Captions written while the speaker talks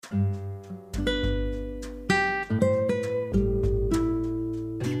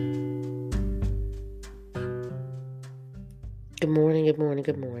Good morning, good morning,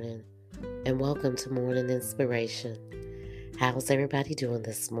 good morning, and welcome to Morning Inspiration. How's everybody doing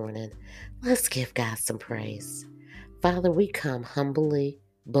this morning? Let's give God some praise. Father, we come humbly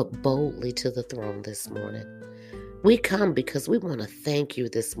but boldly to the throne this morning. We come because we want to thank you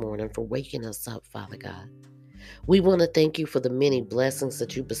this morning for waking us up, Father God. We want to thank you for the many blessings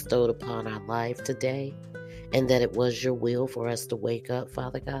that you bestowed upon our life today, and that it was your will for us to wake up,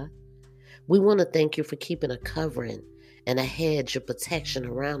 Father God. We want to thank you for keeping a covering and a hedge of protection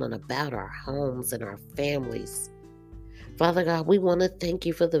around and about our homes and our families. Father God, we want to thank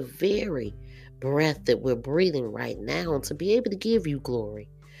you for the very breath that we're breathing right now, and to be able to give you glory,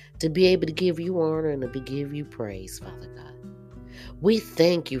 to be able to give you honor, and to give you praise, Father God. We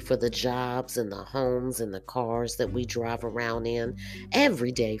thank you for the jobs and the homes and the cars that we drive around in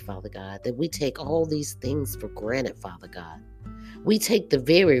every day, Father God, that we take all these things for granted, Father God. We take the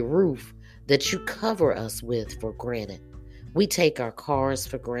very roof that you cover us with for granted. We take our cars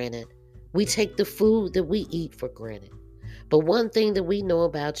for granted. We take the food that we eat for granted. But one thing that we know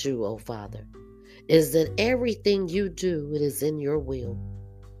about you, oh Father, is that everything you do, it is in your will.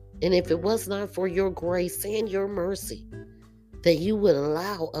 And if it was not for your grace and your mercy, that you would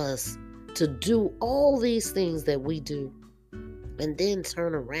allow us to do all these things that we do, and then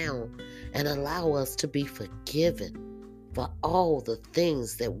turn around and allow us to be forgiven for all the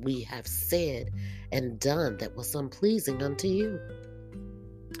things that we have said and done that was unpleasing unto you.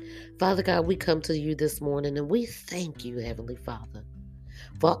 Father God, we come to you this morning and we thank you, Heavenly Father,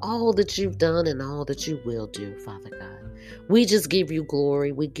 for all that you've done and all that you will do, Father God. We just give you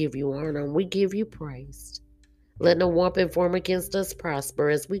glory, we give you honor, and we give you praise. Let no weapon form against us prosper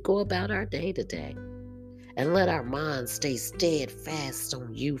as we go about our day to day. And let our minds stay steadfast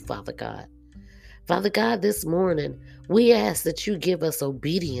on you, Father God. Father God, this morning, we ask that you give us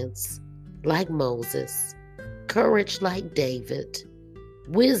obedience like Moses, courage like David,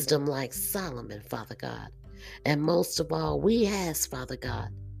 wisdom like Solomon, Father God. And most of all, we ask, Father God,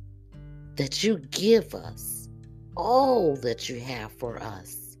 that you give us all that you have for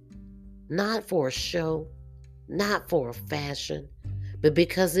us, not for a show, not for a fashion, but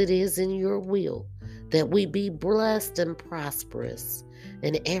because it is in your will that we be blessed and prosperous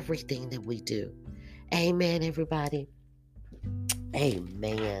in everything that we do. Amen, everybody.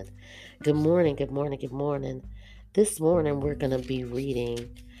 Amen. Good morning, good morning, good morning. This morning we're going to be reading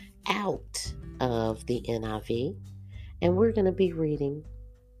out of the NIV, and we're going to be reading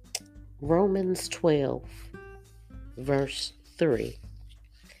Romans 12, verse 3.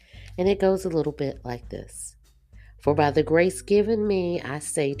 And it goes a little bit like this. For by the grace given me, I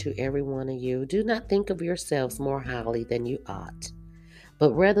say to every one of you, do not think of yourselves more highly than you ought,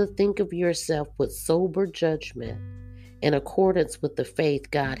 but rather think of yourself with sober judgment in accordance with the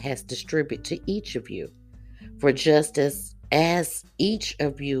faith God has distributed to each of you. For just as each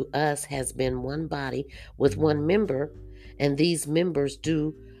of you, us, has been one body with one member, and these members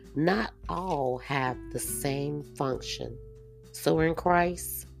do not all have the same function. So in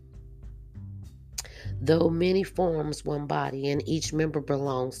Christ, though many forms one body, and each member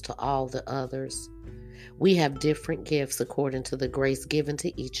belongs to all the others, we have different gifts according to the grace given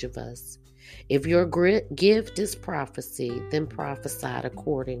to each of us. If your gift is prophecy, then prophesy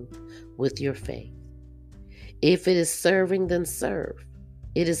according with your faith. If it is serving, then serve.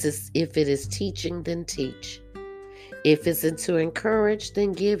 If it is teaching, then teach. If it's to encourage,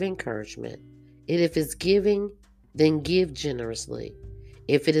 then give encouragement. And if it's giving, then give generously.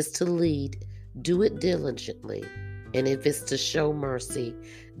 If it is to lead, do it diligently. And if it's to show mercy,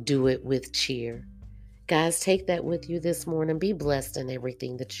 do it with cheer. Guys, take that with you this morning. Be blessed in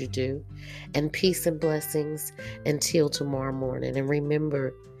everything that you do. And peace and blessings until tomorrow morning. And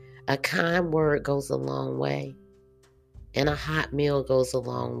remember, a kind word goes a long way. And a hot meal goes a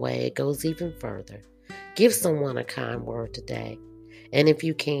long way. It goes even further. Give someone a kind word today. And if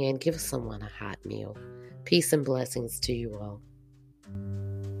you can, give someone a hot meal. Peace and blessings to you all.